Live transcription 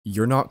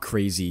You're not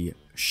crazy,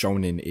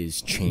 shonen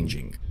is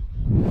changing.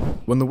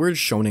 When the word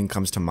shonen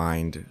comes to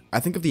mind, I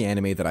think of the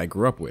anime that I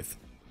grew up with.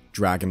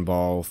 Dragon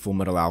Ball,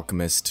 Fullmetal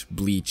Alchemist,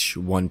 Bleach,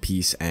 One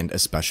Piece, and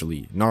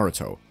especially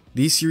Naruto.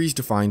 These series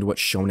defined what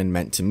shonen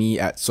meant to me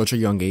at such a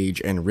young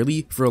age, and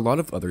really for a lot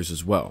of others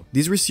as well.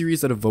 These were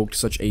series that evoked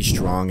such a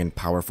strong and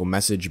powerful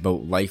message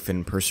about life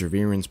and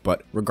perseverance,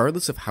 but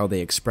regardless of how they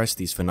expressed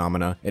these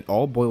phenomena, it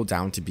all boiled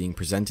down to being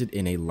presented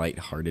in a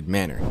light-hearted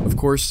manner. Of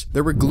course,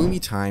 there were gloomy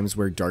times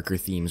where darker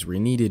themes were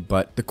needed,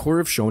 but the core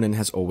of shonen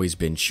has always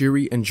been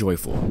cheery and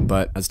joyful.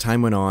 But as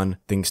time went on,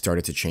 things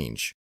started to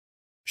change.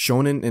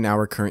 Shonen in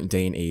our current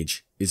day and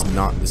age is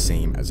not the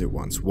same as it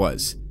once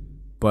was.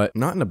 But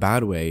not in a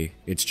bad way,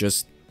 it's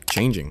just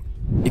changing.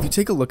 If you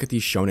take a look at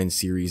these shonen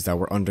series that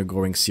were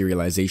undergoing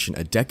serialization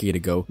a decade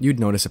ago, you'd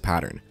notice a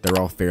pattern. They're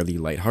all fairly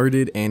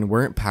lighthearted and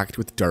weren't packed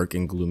with dark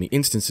and gloomy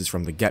instances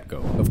from the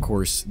get-go. Of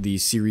course,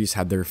 these series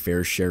had their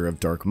fair share of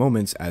dark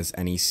moments, as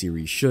any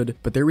series should,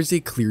 but there was a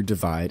clear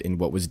divide in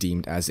what was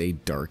deemed as a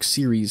dark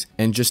series,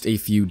 and just a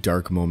few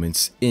dark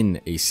moments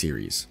in a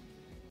series.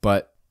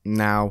 But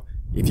now,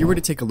 if you were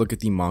to take a look at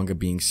the manga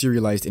being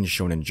serialized in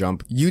Shonen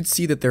Jump, you'd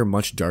see that they're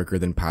much darker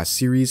than past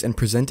series and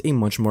present a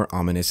much more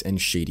ominous and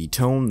shady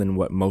tone than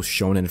what most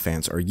shonen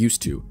fans are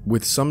used to,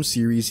 with some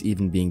series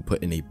even being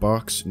put in a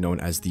box known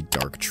as the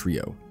Dark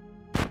Trio.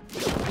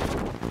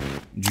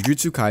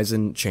 Jujutsu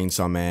Kaisen,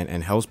 Chainsaw Man,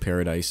 and Hell's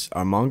Paradise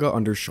are manga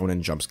under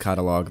Shonen Jump's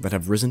catalog that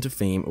have risen to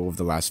fame over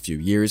the last few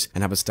years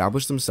and have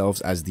established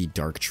themselves as the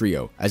Dark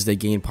Trio, as they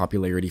gain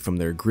popularity from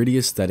their gritty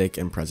aesthetic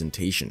and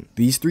presentation.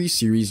 These three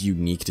series'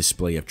 unique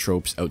display of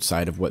tropes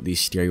outside of what the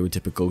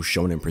stereotypical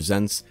shonen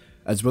presents,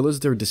 as well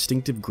as their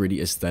distinctive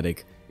gritty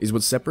aesthetic, is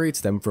what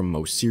separates them from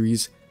most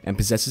series and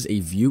possesses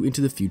a view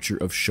into the future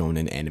of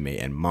shonen anime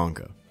and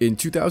manga. In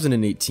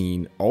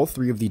 2018, all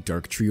three of the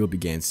Dark Trio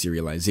began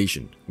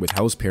serialization, with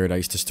Hell's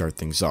Paradise to start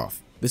things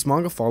off. This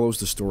manga follows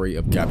the story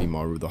of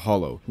Gabimaru the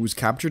Hollow, who was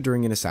captured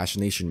during an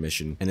assassination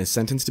mission and is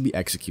sentenced to be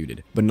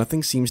executed, but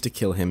nothing seems to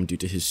kill him due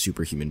to his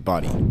superhuman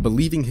body.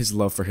 Believing his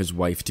love for his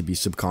wife to be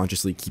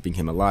subconsciously keeping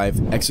him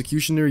alive,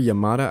 executioner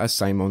Yamada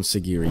Asaimon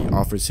Sagiri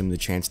offers him the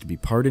chance to be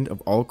pardoned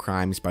of all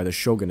crimes by the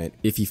shogunate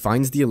if he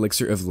finds the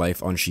elixir of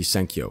life on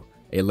Shisenkyo,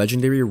 a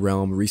legendary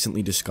realm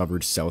recently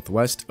discovered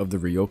southwest of the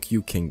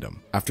Ryokyu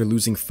Kingdom. After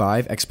losing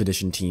 5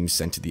 expedition teams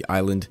sent to the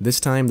island, this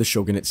time the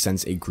shogunate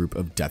sends a group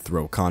of death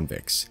row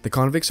convicts. The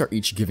convicts are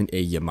each given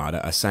a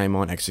Yamada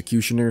Asaimon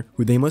executioner,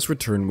 who they must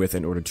return with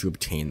in order to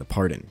obtain the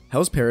pardon.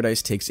 Hell's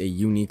Paradise takes a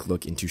unique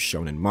look into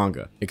shonen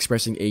manga,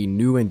 expressing a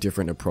new and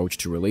different approach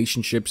to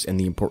relationships and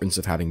the importance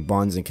of having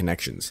bonds and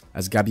connections,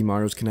 as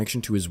Gabimaru's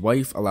connection to his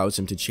wife allows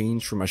him to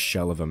change from a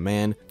shell of a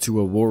man to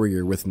a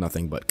warrior with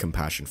nothing but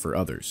compassion for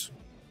others.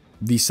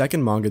 The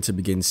second manga to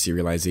begin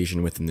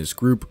serialization within this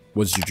group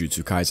was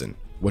Jujutsu Kaisen,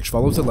 which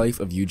follows the life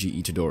of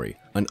Yuji Itadori,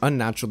 an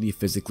unnaturally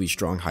physically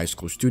strong high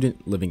school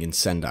student living in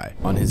Sendai.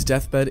 On his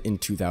deathbed in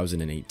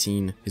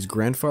 2018, his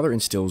grandfather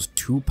instills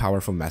 2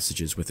 powerful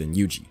messages within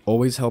Yuji: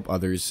 always help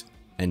others,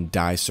 and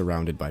die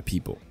surrounded by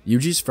people.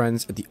 Yuji's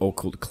friends at the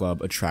occult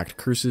club attract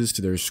curses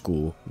to their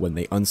school when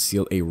they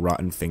unseal a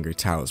rotten finger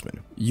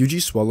talisman.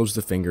 Yuji swallows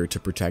the finger to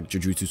protect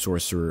Jujutsu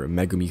sorcerer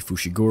Megumi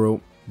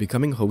Fushiguro,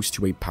 becoming host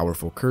to a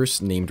powerful curse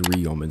named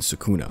Ryomen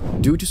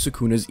Sukuna. Due to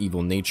Sukuna's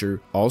evil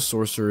nature, all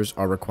sorcerers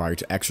are required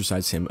to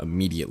exorcise him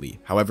immediately.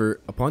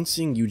 However, upon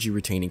seeing Yuji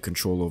retaining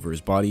control over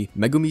his body,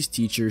 Megumi's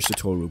teacher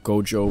Satoru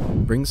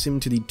Gojo brings him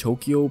to the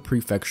Tokyo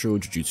Prefectural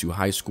Jujutsu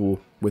High School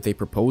with a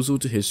proposal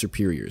to his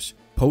superiors: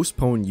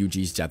 postpone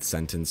Yuji's death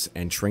sentence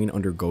and train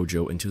under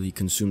Gojo until he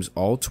consumes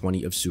all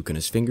 20 of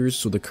Sukuna's fingers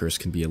so the curse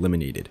can be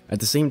eliminated. At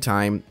the same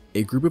time,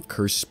 a group of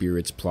cursed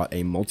spirits plot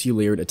a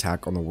multi-layered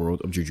attack on the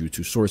world of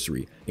Jujutsu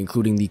sorcery,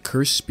 including the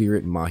cursed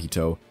spirit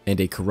Mahito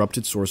and a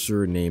corrupted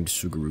sorcerer named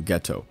Suguru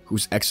Geto, who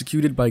was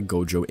executed by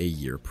Gojo a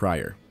year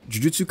prior.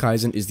 Jujutsu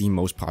Kaisen is the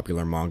most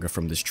popular manga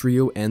from this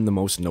trio and the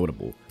most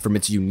notable. From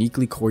its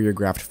uniquely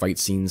choreographed fight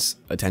scenes,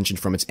 attention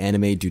from its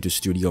anime due to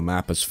Studio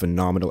Mappa's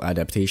phenomenal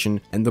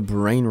adaptation, and the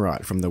brain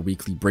rot from the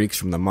weekly breaks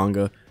from the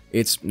manga,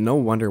 it's no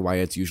wonder why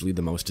it's usually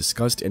the most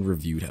discussed and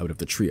reviewed out of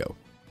the trio.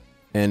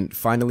 And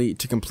finally,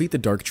 to complete the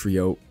Dark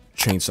Trio,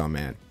 Chainsaw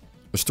Man,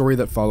 a story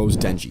that follows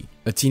Denji,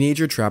 a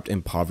teenager trapped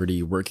in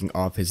poverty working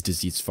off his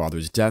deceased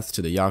father's death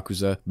to the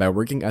Yakuza by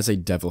working as a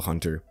devil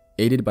hunter,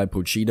 aided by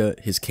Pochita,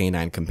 his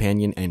canine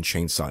companion, and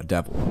Chainsaw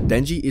Devil.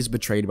 Denji is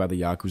betrayed by the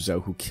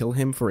Yakuza, who kill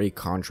him for a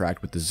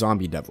contract with the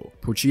Zombie Devil.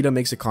 Pochita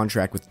makes a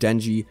contract with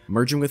Denji,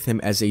 merging with him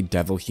as a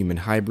devil-human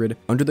hybrid,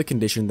 under the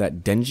condition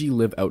that Denji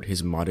live out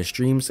his modest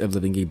dreams of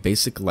living a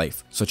basic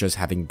life, such as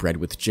having bread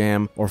with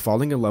jam, or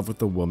falling in love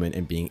with a woman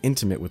and being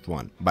intimate with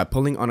one. By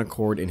pulling on a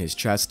cord in his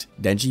chest,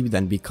 Denji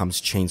then becomes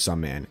Chainsaw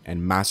Man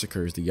and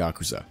massacres the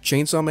Yakuza.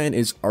 Chainsaw Man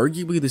is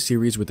arguably the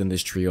series within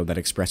this trio that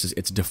expresses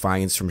its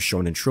defiance from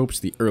shonen tropes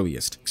the earliest,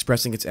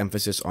 expressing its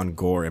emphasis on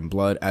gore and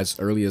blood as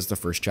early as the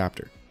first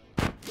chapter.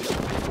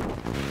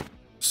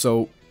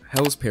 So,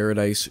 Hell's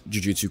Paradise,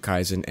 Jujutsu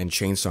Kaisen, and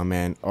Chainsaw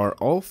Man are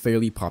all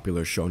fairly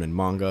popular shonen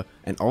manga,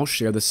 and all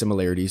share the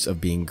similarities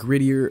of being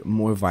grittier,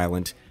 more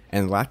violent,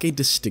 and lack a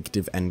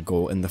distinctive end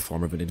goal in the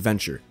form of an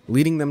adventure,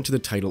 leading them to the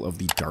title of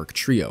the Dark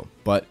Trio.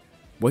 But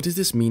what does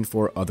this mean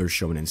for other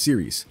shonen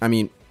series? I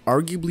mean,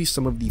 arguably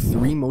some of the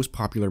 3 most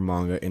popular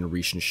manga in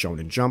recent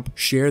Shonen Jump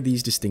share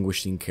these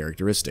distinguishing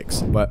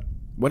characteristics, but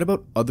what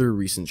about other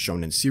recent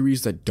shonen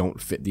series that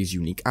don't fit these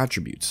unique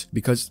attributes?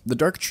 Because the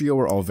Dark Trio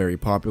are all very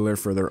popular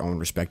for their own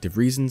respective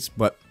reasons,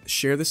 but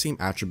share the same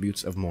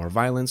attributes of more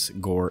violence,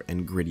 gore,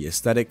 and gritty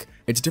aesthetic,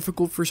 it's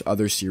difficult for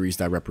other series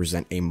that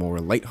represent a more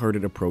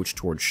lighthearted approach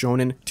towards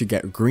shonen to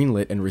get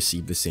greenlit and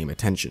receive the same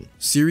attention.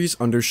 Series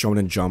under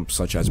Shonen Jump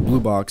such as Blue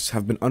Box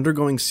have been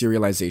undergoing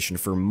serialization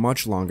for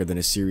much longer than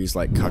a series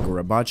like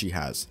Kagurabachi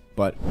has,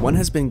 but one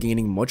has been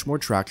gaining much more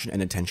traction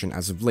and attention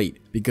as of late,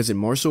 because it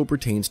more so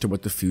pertains to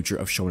what the future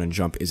of Shonen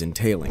Jump is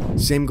entailing.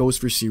 Same goes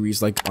for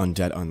series like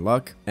Undead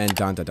Unluck and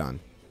Dandadan,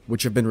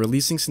 which have been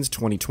releasing since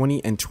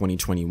 2020 and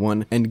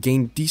 2021 and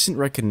gained decent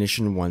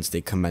recognition once they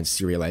commenced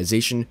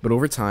serialization, but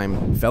over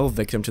time fell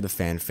victim to the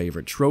fan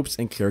favorite tropes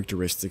and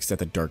characteristics that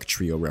the Dark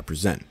Trio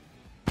represent.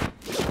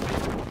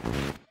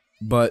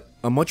 But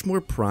a much more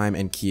prime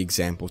and key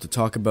example to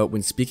talk about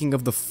when speaking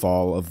of the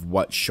fall of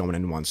what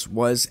shonen once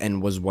was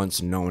and was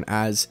once known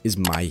as is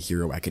My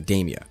Hero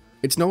Academia.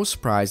 It's no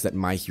surprise that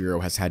My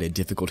Hero has had a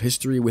difficult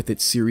history with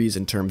its series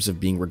in terms of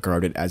being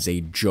regarded as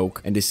a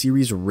joke and a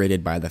series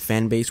rated by the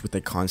fanbase with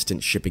a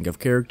constant shipping of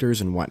characters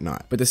and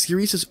whatnot. But the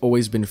series has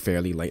always been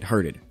fairly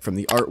lighthearted. From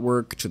the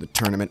artwork to the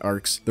tournament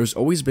arcs, there's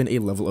always been a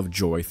level of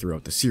joy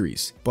throughout the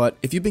series. But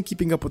if you've been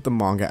keeping up with the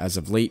manga as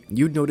of late,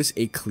 you'd notice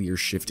a clear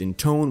shift in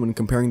tone when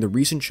comparing the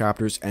recent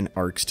chapters and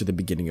arcs to the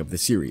beginning of the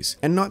series.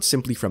 And not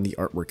simply from the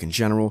artwork in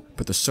general,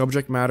 but the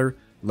subject matter,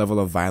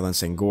 level of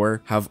violence and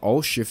gore have all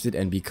shifted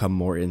and become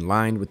more in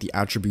line with the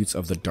attributes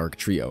of the Dark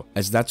Trio,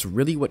 as that's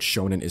really what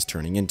shonen is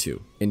turning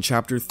into. In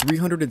chapter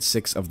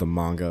 306 of the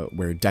manga,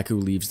 where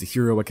Deku leaves the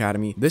Hero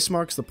Academy, this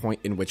marks the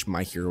point in which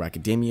My Hero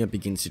Academia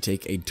begins to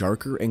take a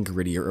darker and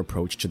grittier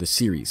approach to the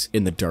series,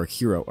 in the Dark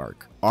Hero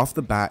arc. Off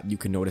the bat, you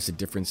can notice a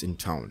difference in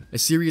tone. A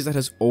series that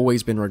has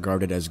always been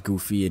regarded as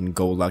goofy and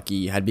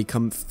go-lucky had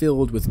become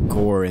filled with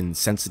gore and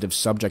sensitive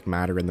subject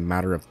matter in the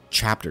matter of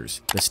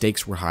chapters. The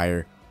stakes were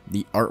higher,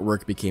 the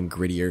artwork became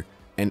grittier,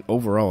 and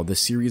overall the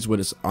series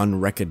was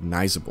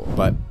unrecognizable,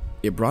 but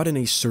it brought in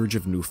a surge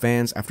of new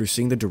fans after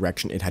seeing the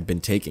direction it had been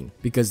taking,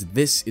 because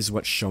this is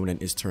what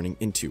shonen is turning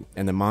into,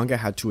 and the manga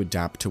had to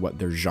adapt to what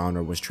their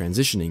genre was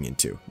transitioning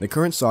into. The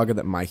current saga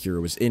that My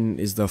Hero is in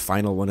is the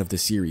final one of the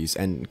series,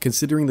 and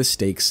considering the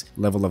stakes,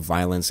 level of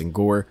violence, and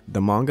gore,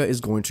 the manga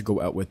is going to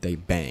go out with a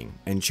bang,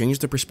 and change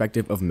the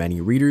perspective of many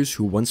readers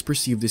who once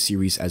perceived the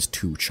series as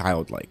too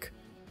childlike.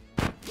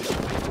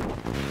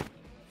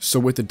 So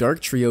with the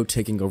Dark Trio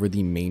taking over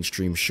the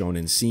mainstream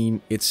shonen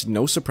scene, it's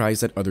no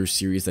surprise that other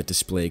series that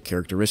display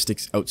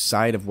characteristics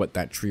outside of what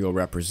that trio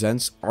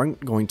represents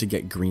aren't going to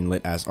get greenlit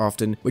as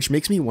often, which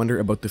makes me wonder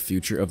about the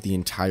future of the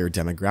entire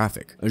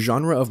demographic. A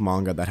genre of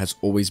manga that has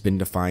always been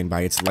defined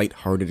by its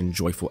light-hearted and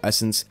joyful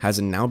essence has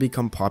now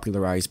become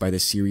popularized by the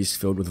series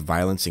filled with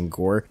violence and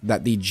gore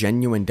that the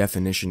genuine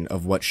definition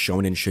of what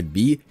shonen should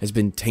be has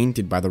been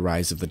tainted by the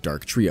rise of the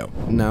Dark Trio.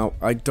 Now,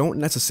 I don't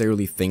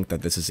necessarily think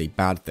that this is a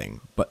bad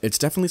thing, but it's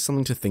definitely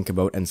something to think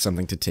about and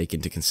something to take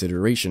into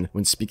consideration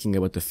when speaking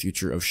about the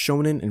future of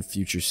shonen and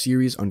future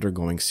series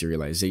undergoing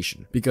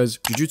serialization. Because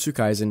Jujutsu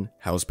Kaisen,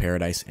 Hell's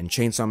Paradise, and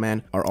Chainsaw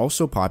Man are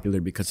also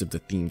popular because of the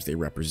themes they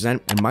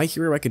represent, and My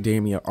Hero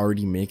Academia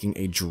already making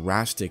a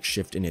drastic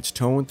shift in its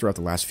tone throughout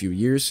the last few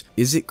years.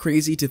 Is it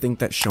crazy to think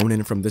that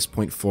shonen from this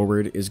point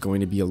forward is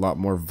going to be a lot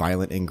more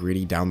violent and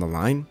gritty down the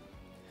line?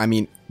 I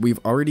mean, we've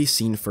already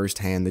seen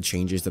firsthand the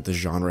changes that the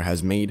genre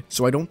has made,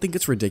 so I don't think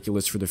it's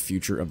ridiculous for the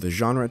future of the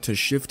genre to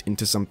shift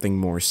into something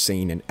more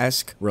sane and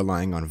esque,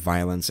 relying on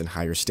violence and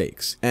higher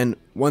stakes. And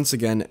once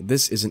again,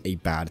 this isn't a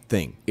bad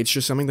thing. It's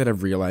just something that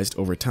I've realized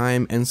over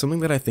time, and something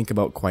that I think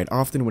about quite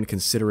often when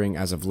considering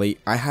as of late,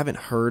 I haven't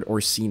heard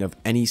or seen of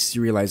any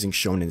serializing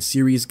shonen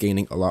series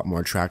gaining a lot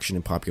more traction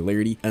and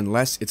popularity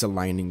unless it's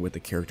aligning with the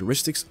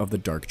characteristics of the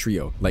Dark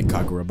Trio, like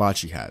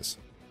Kagurabachi has.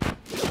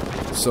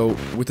 So,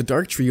 with the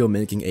Dark Trio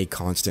making a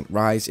constant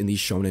rise in the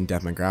shonen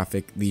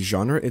demographic, the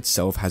genre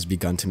itself has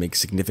begun to make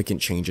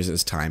significant changes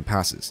as time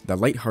passes. The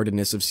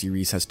lightheartedness of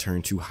series has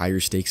turned to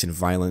higher stakes and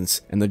violence,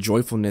 and the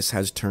joyfulness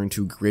has turned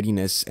to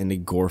grittiness and a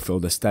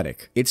gore-filled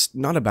aesthetic. It's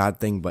not a bad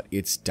thing, but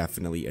it's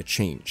definitely a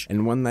change,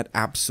 and one that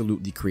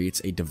absolutely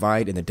creates a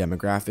divide in the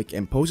demographic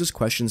and poses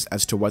questions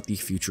as to what the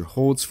future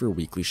holds for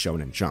Weekly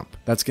Shonen Jump.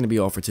 That's going to be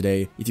all for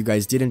today. If you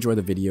guys did enjoy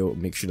the video,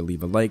 make sure to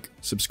leave a like,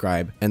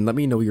 subscribe, and let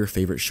me know your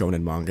favorite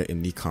shonen manga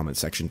in the comment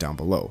section down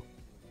below.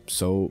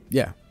 So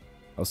yeah,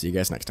 I'll see you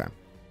guys next time.